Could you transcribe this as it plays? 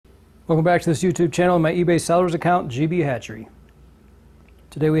Welcome back to this YouTube channel and my eBay sellers account, GB Hatchery.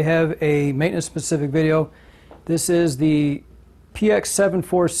 Today we have a maintenance specific video. This is the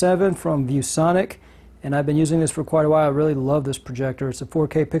PX747 from ViewSonic, and I've been using this for quite a while. I really love this projector. It's a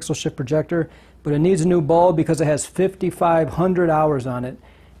 4K pixel shift projector, but it needs a new bulb because it has 5,500 hours on it,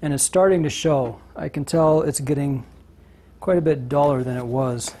 and it's starting to show. I can tell it's getting quite a bit duller than it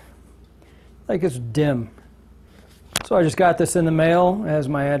was. Like it's dim. So I just got this in the mail. It has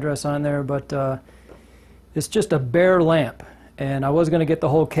my address on there, but it's just a bare lamp. And I was going to get the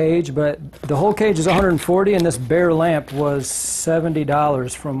whole cage, but the whole cage is $140, and this bare lamp was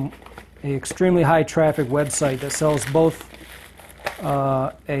 $70 from an extremely high traffic website that sells both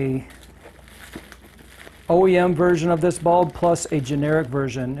a OEM version of this bulb plus a generic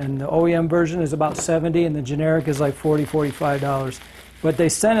version. And the OEM version is about $70, and the generic is like $40, $45. But they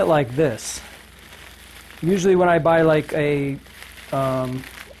sent it like this. Usually when I buy like a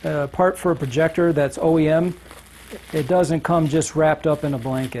part for a projector that's OEM, it doesn't come just wrapped up in a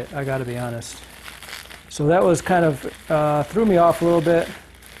blanket, I gotta be honest. So that was kind of, threw me off a little bit.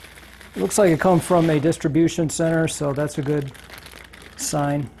 It looks like it comes from a distribution center, so that's a good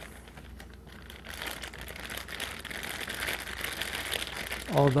sign.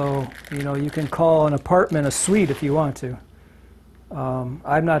 Although, you know, you can call an apartment a suite if you want to.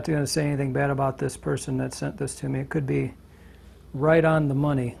 I'm not going to say anything bad about this person that sent this to me. It could be right on the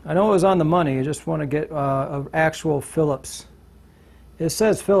money. I know it was on the money. I just want to get an actual Philips. It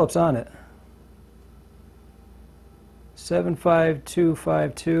says Philips on it.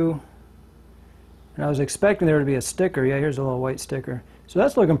 75252. And I was expecting there to be a sticker. Yeah, here's a little white sticker. So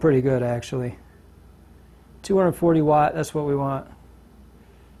that's looking pretty good, actually. 240 watt, that's what we want.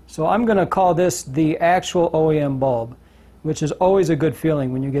 So I'm going to call this the actual OEM bulb, which is always a good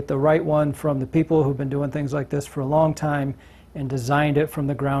feeling when you get the right one from the people who've been doing things like this for a long time and designed it from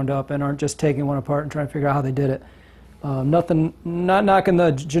the ground up and aren't just taking one apart and trying to figure out how they did it. Not knocking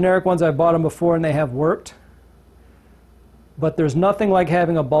the generic ones. I bought them before and they have worked. But there's nothing like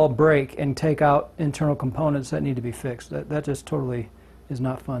having a bulb break and take out internal components that need to be fixed. That just totally is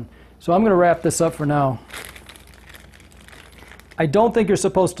not fun. So I'm going to wrap this up for now. I don't think you're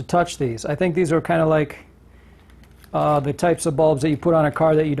supposed to touch these. I think these are kind of like the types of bulbs that you put on a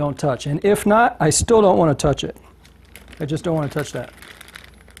car that you don't touch. And if not, I still don't want to touch it. I just don't want to touch that.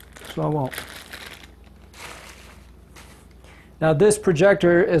 So I won't. Now this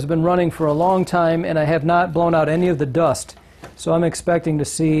projector has been running for a long time and I have not blown out any of the dust. So I'm expecting to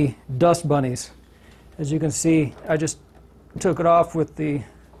see dust bunnies. As you can see, I just took it off with the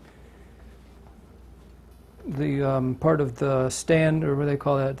part of the stand, or what do they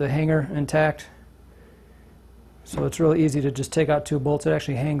call that, the hanger, intact. So it's really easy to just take out two bolts. It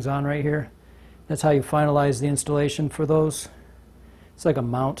actually hangs on right here. That's how you finalize the installation for those. It's like a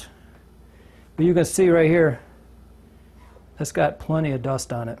mount. But you can see right here, that's got plenty of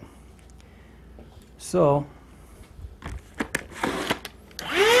dust on it. So,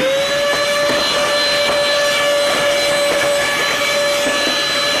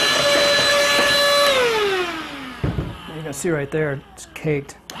 you can see right there, it's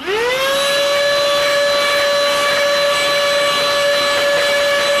caked.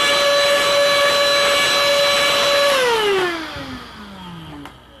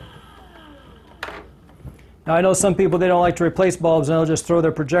 Now I know some people, they don't like to replace bulbs and they'll just throw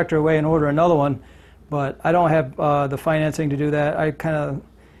their projector away and order another one, but I don't have the financing to do that. I kind of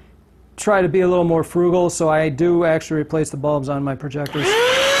try to be a little more frugal, so I do actually replace the bulbs on my projectors.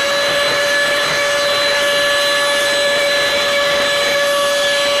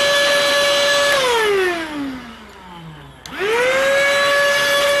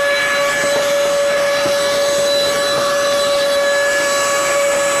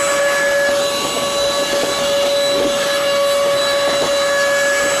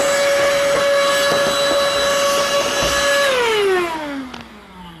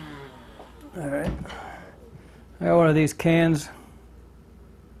 I got one of these cans.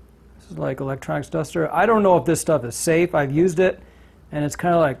 This is like electronics duster. I don't know if this stuff is safe. I've used it, and it's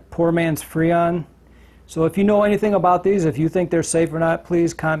kind of like poor man's Freon. So if you know anything about these, if you think they're safe or not,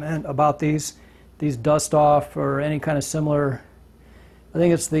 please comment about these dust off or any kind of similar. I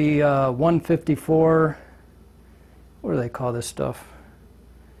think it's the 154. What do they call this stuff?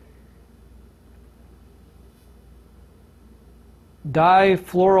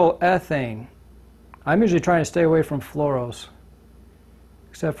 Difluoroethane. I'm usually trying to stay away from fluoros,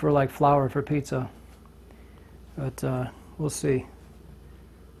 except for like flour for pizza. But we'll see.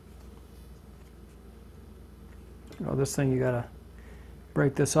 You know, this thing you gotta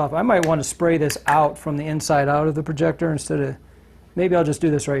break this off. I might want to spray this out from the inside out of the projector instead of, maybe I'll just do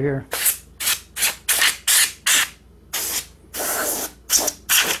this right here.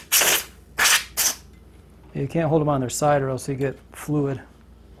 You can't hold them on their side or else you get fluid.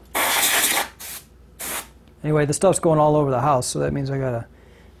 Anyway, the stuff's going all over the house, so that means I gotta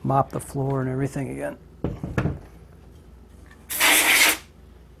mop the floor and everything again.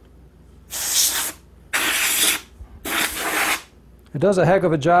 It does a heck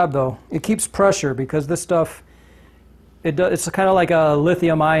of a job though. It keeps pressure because this stuff, it's kind of like a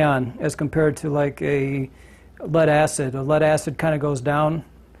lithium ion as compared to like a lead acid. A lead acid kind of goes down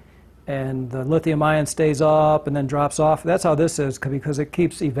and the lithium ion stays up and then drops off. That's how this is, because it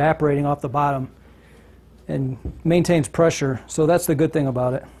keeps evaporating off the bottom and maintains pressure. So that's the good thing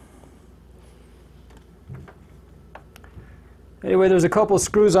about it. Anyway, there's a couple of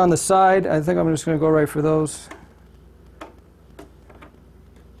screws on the side. I think I'm just going to go right for those.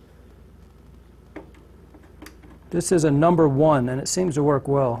 This is a number 1 and it seems to work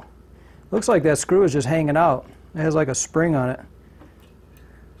well. Looks like that screw is just hanging out. It has like a spring on it.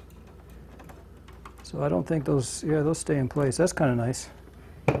 So I don't think those, yeah, those stay in place. That's kind of nice.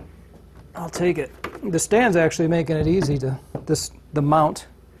 I'll take it. The stand's actually making it easy to, the mount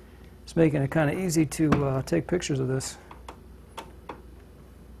is making it kind of easy to take pictures of this.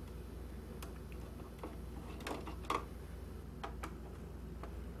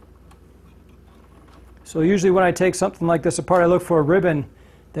 So usually when I take something like this apart, I look for a ribbon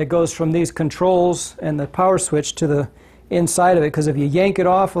that goes from these controls and the power switch to the inside of it, because if you yank it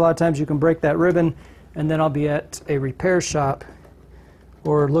off, a lot of times you can break that ribbon, and then I'll be at a repair shop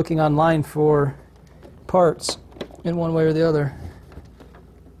or looking online for parts in one way or the other.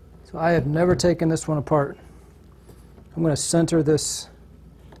 So I have never taken this one apart. I'm going to center this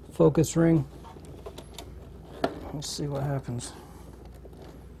focus ring. Let's see what happens.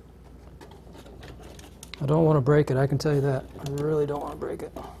 I don't want to break it, I can tell you that. I really don't want to break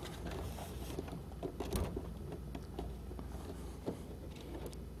it.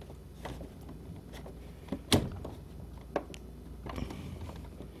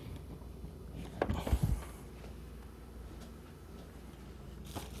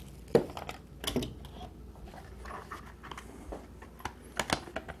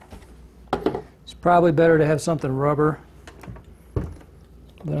 It's probably better to have something rubber.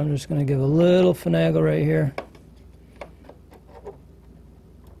 But I'm just going to give a little finagle right here.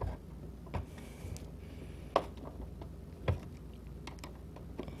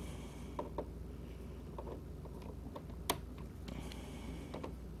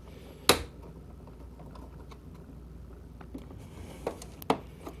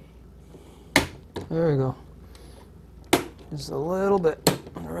 There we go. Just a little bit,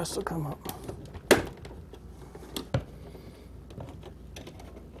 and the rest will come up.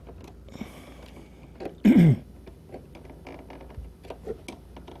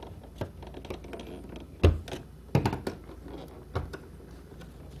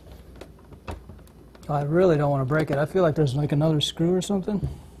 I really don't want to break it. I feel like there's like another screw or something.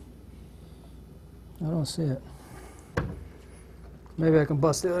 I don't see it. Maybe I can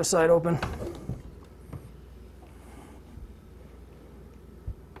bust the other side open.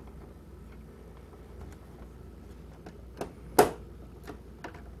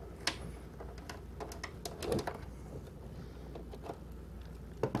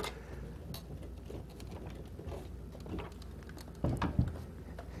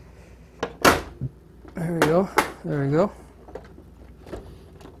 There we go. There we go.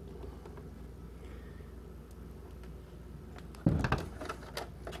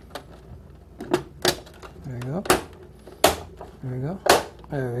 There we go. There we go.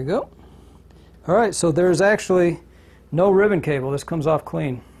 There we go. All right, so there's actually no ribbon cable. This comes off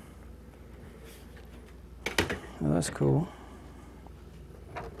clean. Oh, that's cool.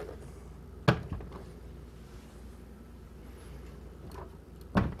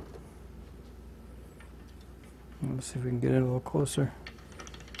 Let's see if we can get in a little closer.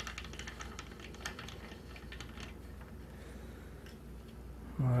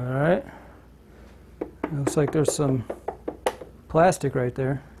 All right. Looks like there's some plastic right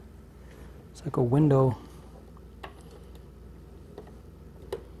there. It's like a window.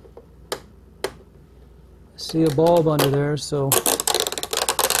 I see a bulb under there, so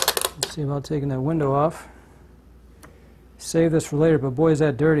let's see about taking that window off. Save this for later, but boy, is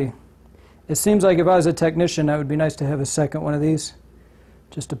that dirty. It seems like if I was a technician, that would be nice to have a second one of these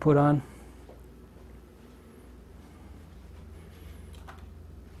just to put on.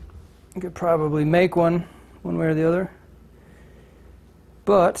 I could probably make one way or the other.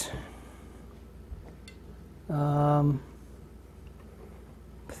 But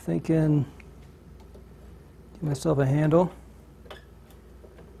thinking, give myself a handle.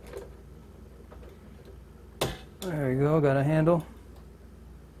 There you go, got a handle.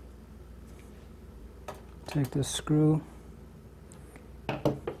 Take this screw.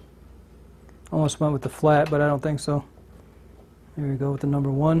 Almost went with the flat, but I don't think so. Here we go with the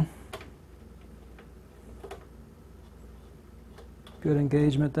number 1. Good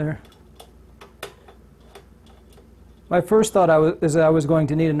engagement there. My first thought is that I was going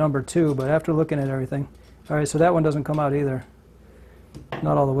to need a number 2, but after looking at everything, alright, so that one doesn't come out either.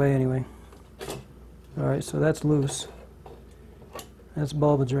 Not all the way anyway. Alright, so that's loose. That's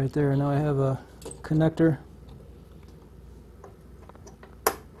bulbage right there. Now I have a connector.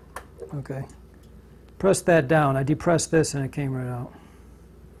 Okay. Press that down. I depressed this and it came right out.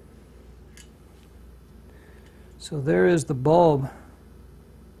 So there is the bulb.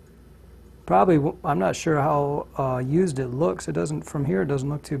 Probably, I'm not sure how used it looks. It doesn't, from here it doesn't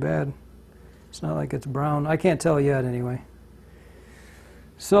look too bad. It's not like it's brown. I can't tell yet anyway.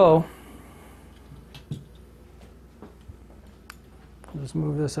 So, just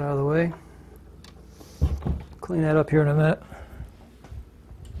move this out of the way. Clean that up here in a minute.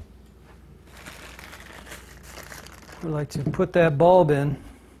 I'd like to put that bulb in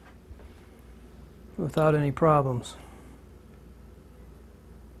without any problems.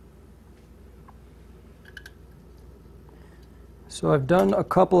 So I've done a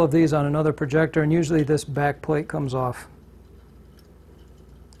couple of these on another projector, and usually this back plate comes off.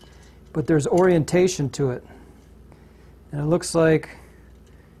 But there's orientation to it. And it looks like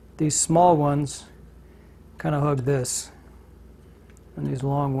these small ones kind of hug this. And these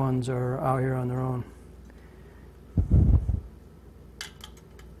long ones are out here on their own.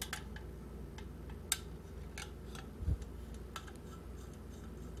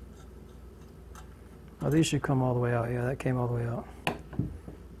 Oh, these should come all the way out. Yeah, that came all the way out.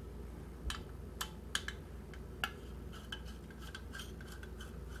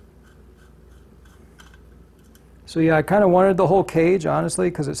 So yeah, I kind of wanted the whole cage, honestly,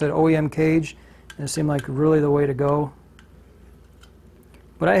 because it said OEM cage, and it seemed like really the way to go.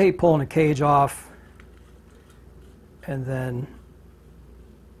 But I hate pulling a cage off and then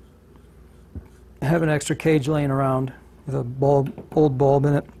have an extra cage laying around with a bulb, old bulb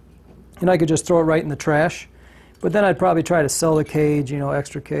in it. And I could just throw it right in the trash. But then I'd probably try to sell the cage, you know,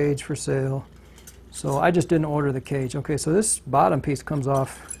 extra cage for sale. So I just didn't order the cage. Okay, so this bottom piece comes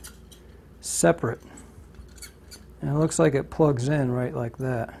off separate. And it looks like it plugs in right like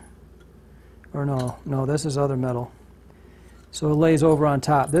that. Or no, this is other metal. So it lays over on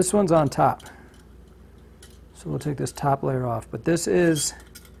top. This one's on top. So we'll take this top layer off. But this is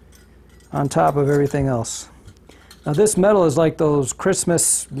on top of everything else. Now this metal is like those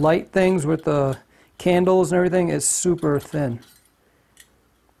Christmas light things with the candles and everything. It's super thin.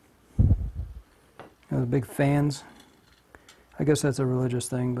 The big fans. I guess that's a religious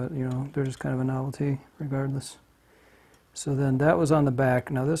thing, but you know, they're just kind of a novelty regardless. So then that was on the back.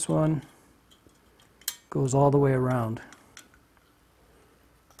 Now this one goes all the way around.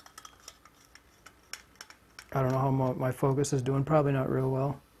 I don't know how my focus is doing. Probably not real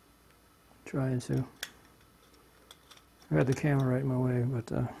well. Trying to. I got the camera right in my way, but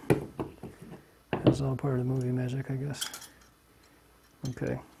that's all part of the movie magic, I guess.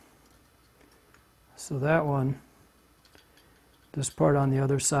 Okay. So that one, this part on the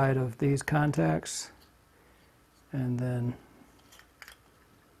other side of these contacts, and then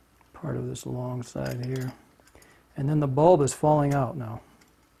part of this long side here. And then the bulb is falling out now.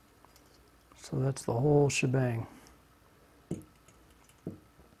 So that's the whole shebang.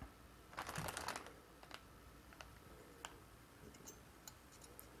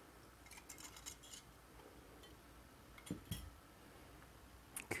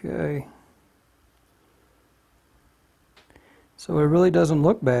 Okay. So it really doesn't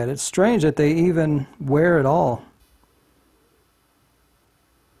look bad. It's strange that they even wear it all.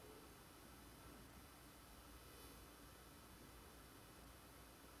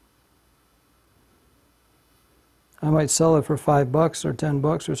 I might sell it for $5 or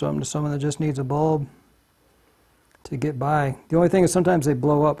 $10 or something to someone that just needs a bulb to get by. The only thing is sometimes they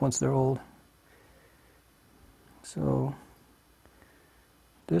blow up once they're old. So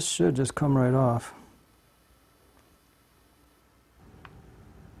this should just come right off.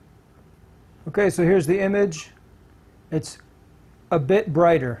 Okay, so here's the image. It's a bit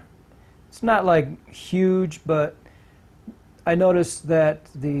brighter. It's not like huge, but I noticed that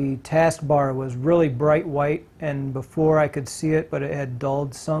the taskbar was really bright white, and before I could see it, but it had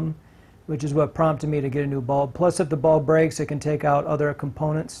dulled some, which is what prompted me to get a new bulb. Plus, if the bulb breaks, it can take out other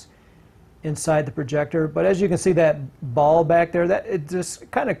components inside the projector. But as you can see, that ball back there, that it just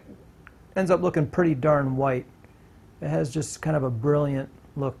kind of ends up looking pretty darn white. It has just kind of a brilliant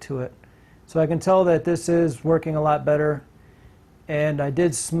look to it. So I can tell that this is working a lot better. And I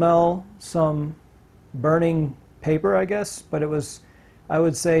did smell some burning paper, I guess, but it was, I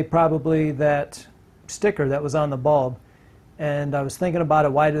would say, probably that sticker that was on the bulb. And I was thinking about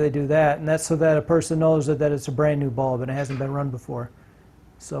it, why do they do that? And that's so that a person knows that it's a brand new bulb and it hasn't been run before.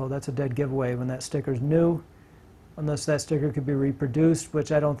 So that's a dead giveaway when that sticker's new, unless that sticker could be reproduced,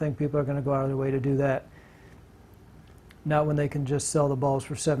 which I don't think people are going to go out of their way to do that. Not when they can just sell the bulbs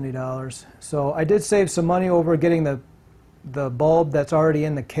for $70. So I did save some money over getting the bulb that's already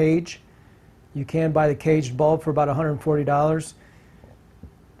in the cage. You can buy the caged bulb for about $140.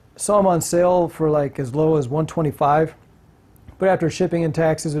 Saw them on sale for like as low as $125, but after shipping and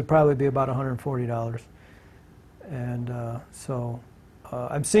taxes, it'd probably be about $140. And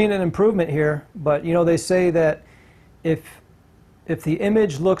I'm seeing an improvement here, but you know, they say that if the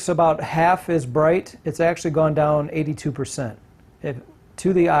image looks about half as bright, it's actually gone down 82%.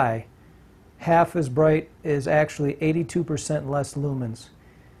 To the eye, half as bright is actually 82% less lumens.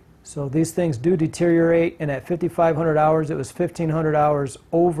 So these things do deteriorate, and at 5,500 hours, it was 1,500 hours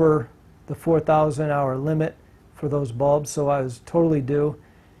over the 4,000 hour limit for those bulbs, so I was totally due.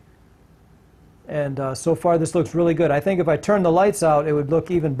 And so far this looks really good. I think if I turned the lights out, it would look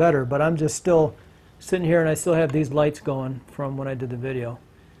even better, but I'm just still sitting here and I still have these lights going from when I did the video.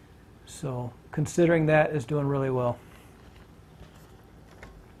 So considering that, is doing really well.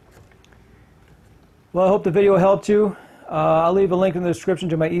 Well, I hope the video helped you. I'll leave a link in the description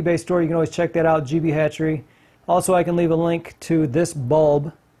to my eBay store. You can always check that out, GB Hatchery. Also, I can leave a link to this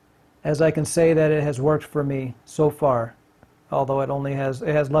bulb, as I can say that it has worked for me so far, although it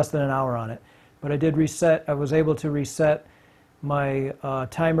has less than an hour on it. But I was able to reset my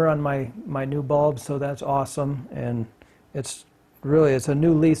timer on my new bulb, so that's awesome. And it's a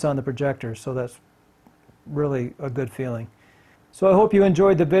new lease on the projector, so that's really a good feeling. So I hope you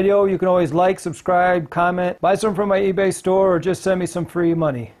enjoyed the video. You can always like, subscribe, comment, buy some from my eBay store, or just send me some free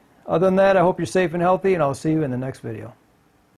money. Other than that, I hope you're safe and healthy, and I'll see you in the next video.